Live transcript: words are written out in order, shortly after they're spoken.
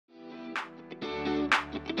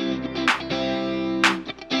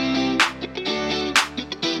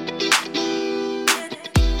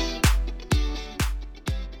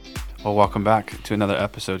Well, welcome back to another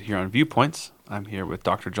episode here on Viewpoints. I'm here with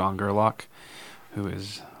Dr. John Gerlach, who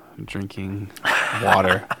is drinking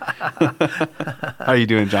water. How are you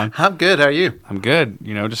doing, John? I'm good. How are you? I'm good.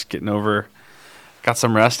 Just getting over, got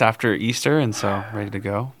some rest after Easter, and so ready to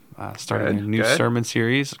go. Starting a new sermon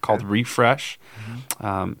series called Refresh.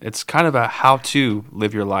 It's kind of a how to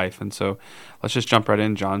live your life, and so let's just jump right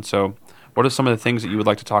in, John. So what are some of the things that you would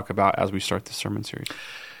like to talk about as we start this sermon series?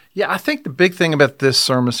 Yeah, I think the big thing about this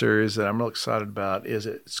sermon series that I'm real excited about is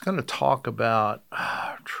it's going to talk about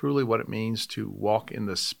truly what it means to walk in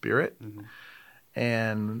the Spirit. Mm-hmm.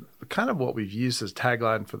 And kind of what we've used as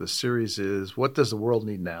tagline for the series is, what does the world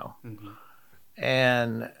need now? Mm-hmm.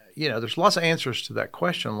 And, there's lots of answers to that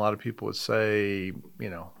question. A lot of people would say,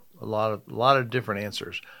 a lot of different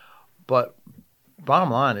answers. But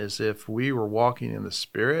bottom line is, if we were walking in the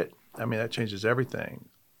Spirit, that changes everything.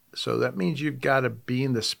 So that means you've got to be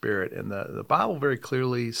in the Spirit. And the Bible very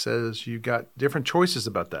clearly says you've got different choices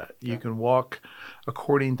about that. You can walk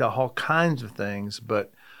according to all kinds of things.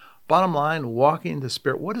 But bottom line, walking in the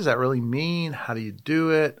Spirit, what does that really mean? How do you do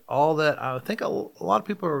it? All that. I think a lot of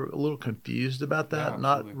people are a little confused about that,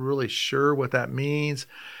 not really sure what that means.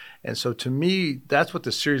 And so to me, that's what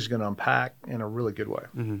the series is going to unpack in a really good way.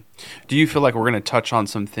 Mm-hmm. Do you feel like we're going to touch on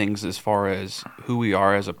some things as far as who we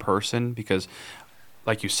are as a person? Because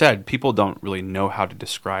like you said, people don't really know how to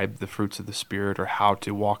describe the fruits of the Spirit or how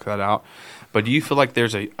to walk that out. But do you feel like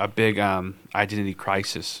there's a big identity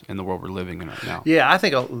crisis in the world we're living in right now? Yeah, I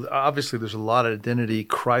think obviously there's a lot of identity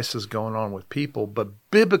crisis going on with people. But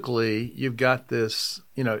biblically, you've got this,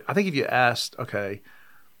 I think if you asked, okay,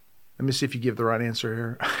 let me see if you give the right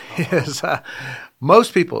answer here, is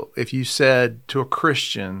most people, if you said to a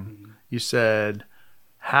Christian, you said,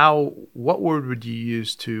 what word would you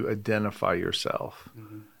use to identify yourself?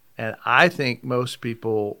 Mm-hmm. And I think most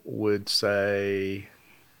people would say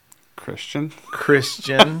Christian.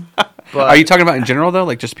 But are you talking about in general though?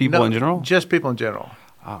 Like just people in general? Just people in general.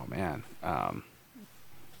 Oh man.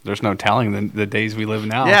 There's no telling the days we live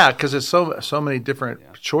now. Yeah, because there's so many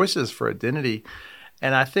different choices for identity.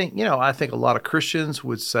 And I think, a lot of Christians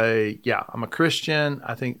would say, yeah, I'm a Christian.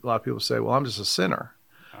 I think a lot of people say, well, I'm just a sinner.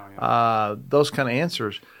 Those kind of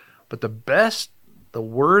answers. But the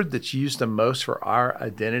word that's used the most for our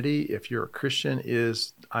identity, if you're a Christian,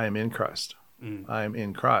 is I am in Christ. I am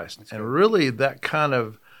in Christ. That's and good. Really that kind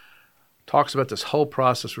of talks about this whole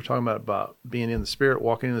process we're talking about being in the Spirit,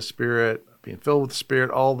 walking in the Spirit, being filled with the Spirit,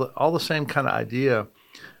 all the same kind of idea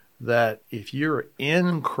that if you're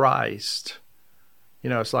in Christ,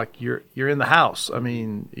 it's like you're in the house.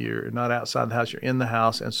 You're not outside the house, you're in the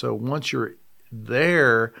house. And so once you're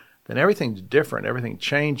there, then everything's different. Everything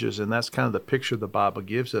changes, and that's kind of the picture the Bible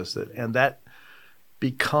gives us. And that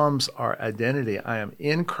becomes our identity. I am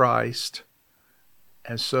in Christ,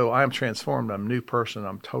 and so I am transformed. I'm a new person.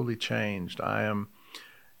 I'm totally changed. I am,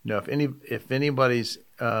 if anybody's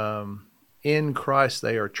in Christ,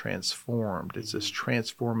 they are transformed. It's this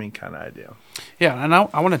transforming kind of idea. Yeah, and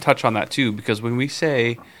I want to touch on that too, because when we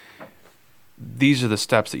say these are the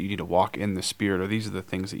steps that you need to walk in the Spirit, or these are the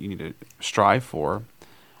things that you need to strive for,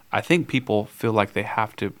 I think people feel like they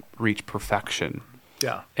have to reach perfection.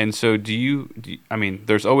 Yeah. And so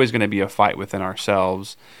there's always going to be a fight within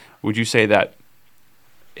ourselves. Would you say that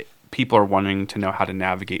people are wanting to know how to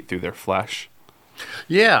navigate through their flesh?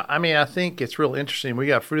 Yeah. I think it's real interesting. We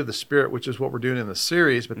got fruit of the Spirit, which is what we're doing in the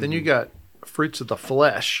series, but then you got fruits of the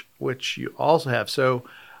flesh, which you also have. So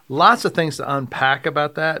lots of things to unpack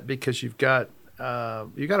about that, because you've got a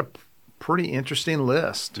pretty interesting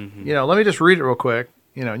list. Mm-hmm. Let me just read it real quick.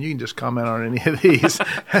 And you can just comment on any of these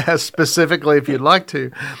specifically if you'd like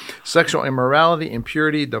to. Sexual immorality,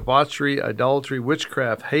 impurity, debauchery, idolatry,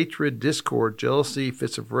 witchcraft, hatred, discord, jealousy,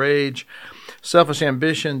 fits of rage, selfish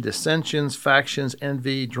ambition, dissensions, factions,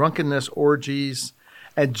 envy, drunkenness, orgies.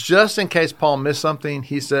 And just in case Paul missed something,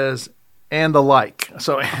 he says, and the like.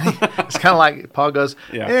 So it's kind of like Paul goes,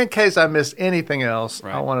 in case I missed anything else,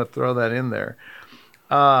 right. I want to throw that in there.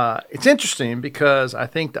 It's interesting because I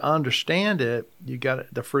think to understand it, you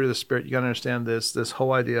got the fruit of the Spirit. You got to understand this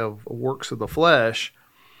whole idea of works of the flesh,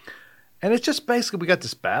 and it's just basically we got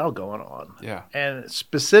this battle going on. Yeah. And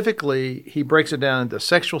specifically, he breaks it down into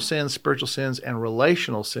sexual sins, spiritual sins, and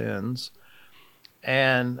relational sins.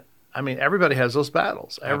 And everybody has those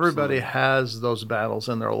battles. Absolutely. Everybody has those battles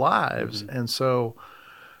in their lives, and so.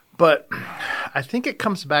 But I think it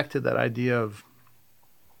comes back to that idea of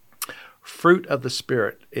fruit of the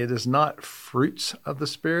Spirit. It is not fruits of the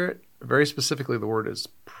Spirit. Very specifically, the word is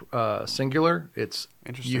singular. It's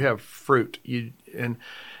you have fruit. And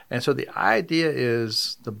so the idea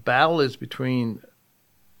is the battle is between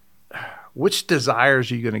which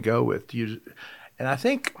desires are you going to go with? And I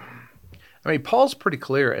think, Paul's pretty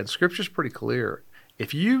clear, and Scripture's pretty clear.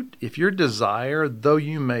 If your desire, though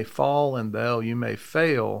you may fall and though you may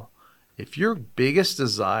fail, if your biggest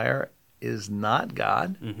desire is not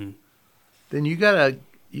God, then you gotta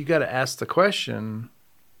ask the question.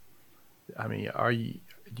 Are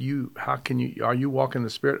you walking in the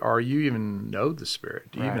Spirit? Or are you even know the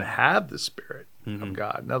Spirit? Do you even have the Spirit of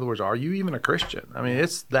God? In other words, are you even a Christian?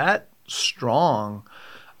 It's that strong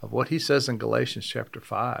of what he says in Galatians chapter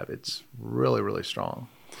 5. It's really, really strong.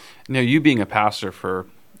 Now, you being a pastor for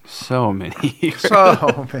so many years.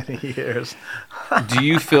 Do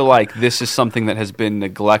you feel like this is something that has been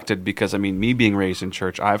neglected? Because, me being raised in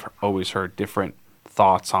church, I've always heard different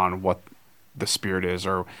thoughts on what the Spirit is,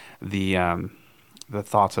 or the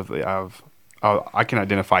thoughts of I can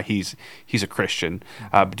identify he's a Christian.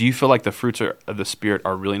 Do you feel like the fruits of the Spirit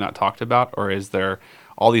are really not talked about, or is there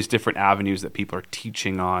all these different avenues that people are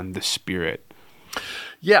teaching on the Spirit?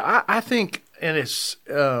 Yeah, I think, and it's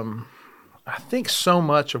I think so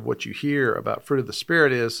much of what you hear about fruit of the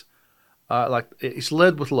Spirit is like it's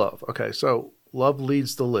led with love. Okay, so love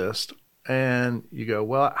leads the list. And you go,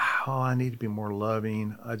 well, I need to be more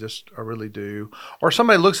loving. I really do. Or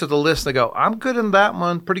somebody looks at the list and they go, I'm good in that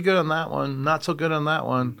one, pretty good on that one, not so good on that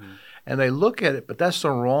one. Mm-hmm. And they look at it, but that's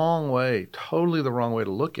the wrong way, totally the wrong way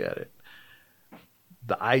to look at it.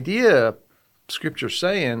 The idea Scripture's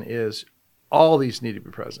saying is all these need to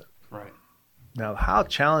be present. Right. Now, how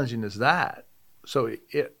challenging is that? So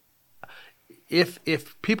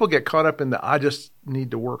if people get caught up in the I just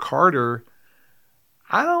need to work harder,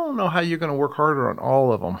 I don't know how you're going to work harder on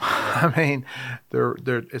all of them.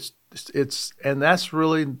 It's and that's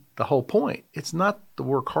really the whole point. It's not the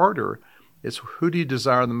work harder. It's who do you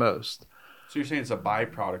desire the most. So you're saying it's a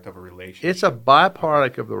byproduct of a relationship. It's a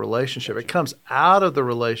byproduct of the relationship. Gotcha. It comes out of the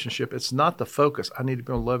relationship. It's not the focus. I need to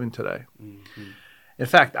be more loving today. Mm-hmm. In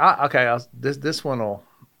fact, this one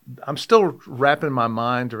I'm still wrapping my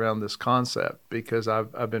mind around this concept because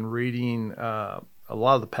I've been reading a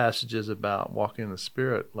lot of the passages about walking in the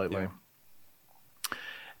Spirit lately. Yeah.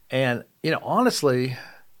 And, honestly,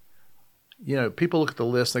 people look at the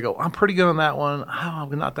list and they go, I'm pretty good on that one.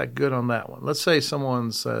 I'm not that good on that one. Let's say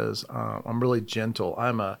someone says, I'm really gentle.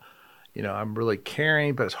 I'm really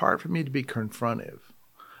caring, but it's hard for me to be confrontive.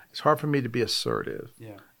 It's hard for me to be assertive.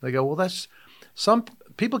 Yeah. They go, well, some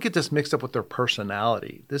people get this mixed up with their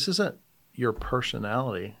personality. This isn't your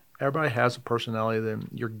personality. Everybody has a personality. Then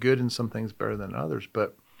you're good in some things better than others.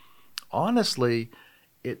 But honestly,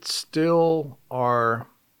 it's still our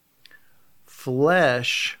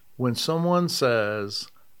flesh when someone says,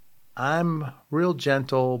 I'm real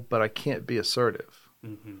gentle, but I can't be assertive.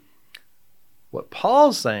 Mm-hmm. What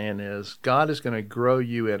Paul's saying is God is going to grow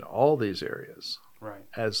you in all these areas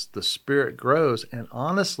as the Spirit grows. And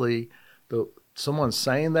honestly, someone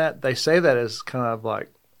saying that, they say that as kind of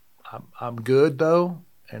like, I'm good though.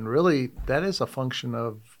 And really, that is a function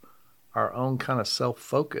of our own kind of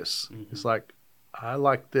self-focus. Mm-hmm. It's like, I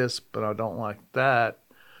like this, but I don't like that.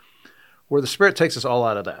 Where the Spirit takes us all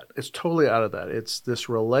out of that. It's totally out of that. It's this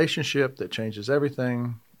relationship that changes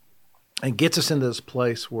everything and gets us into this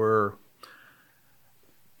place where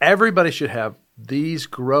everybody should have these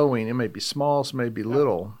growing. It may be small, it may be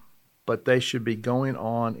little, but they should be going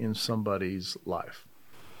on in somebody's life.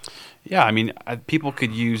 Yeah, people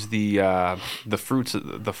could use the fruits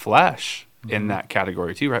of the flesh in that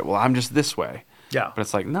category too, right? Well, I'm just this way. Yeah. But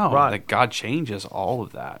it's like, no, like God changes all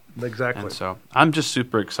of that. Exactly. And so I'm just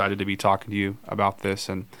super excited to be talking to you about this,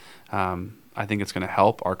 and I think it's going to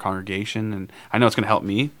help our congregation, and I know it's going to help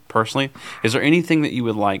me personally. Is there anything that you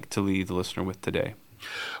would like to leave the listener with today?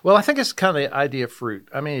 Well, I think it's kind of the idea of fruit.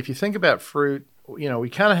 If you think about fruit, we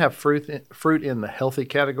kind of have fruit in the healthy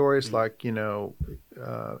categories, like,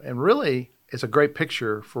 and really it's a great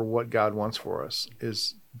picture for what God wants for us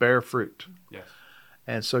is bear fruit. Yes.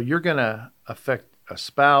 And so you're going to affect a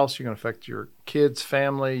spouse, you're going to affect your kids'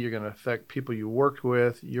 family, you're going to affect people you worked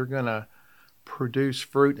with, you're going to produce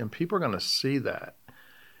fruit, and people are going to see that.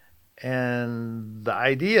 And the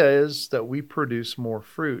idea is that we produce more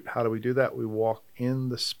fruit. How do we do that? We walk in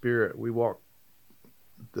the Spirit. We walk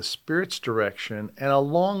the Spirit's direction, and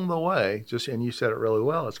along the way, and you said it really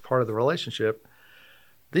well, it's part of the relationship,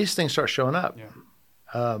 these things start showing up.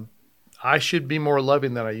 Yeah. I should be more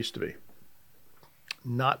loving than I used to be.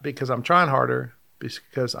 Not because I'm trying harder,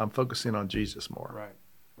 because I'm focusing on Jesus more.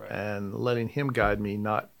 Right. And letting Him guide me,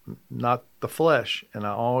 not not the flesh. And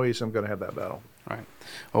I always am going to have that battle. Right.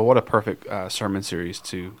 Well, what a perfect sermon series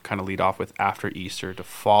to kind of lead off with after Easter, to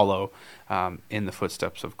follow in the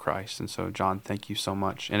footsteps of Christ. And so, John, thank you so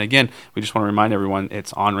much. And again, we just want to remind everyone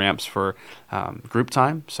it's on-ramps for group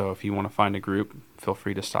time. So if you want to find a group, feel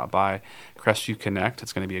free to stop by Crestview Connect.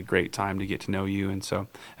 It's going to be a great time to get to know you. And so,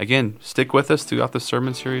 again, stick with us throughout the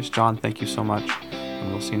sermon series. John, thank you so much.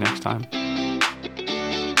 And we'll see you next time.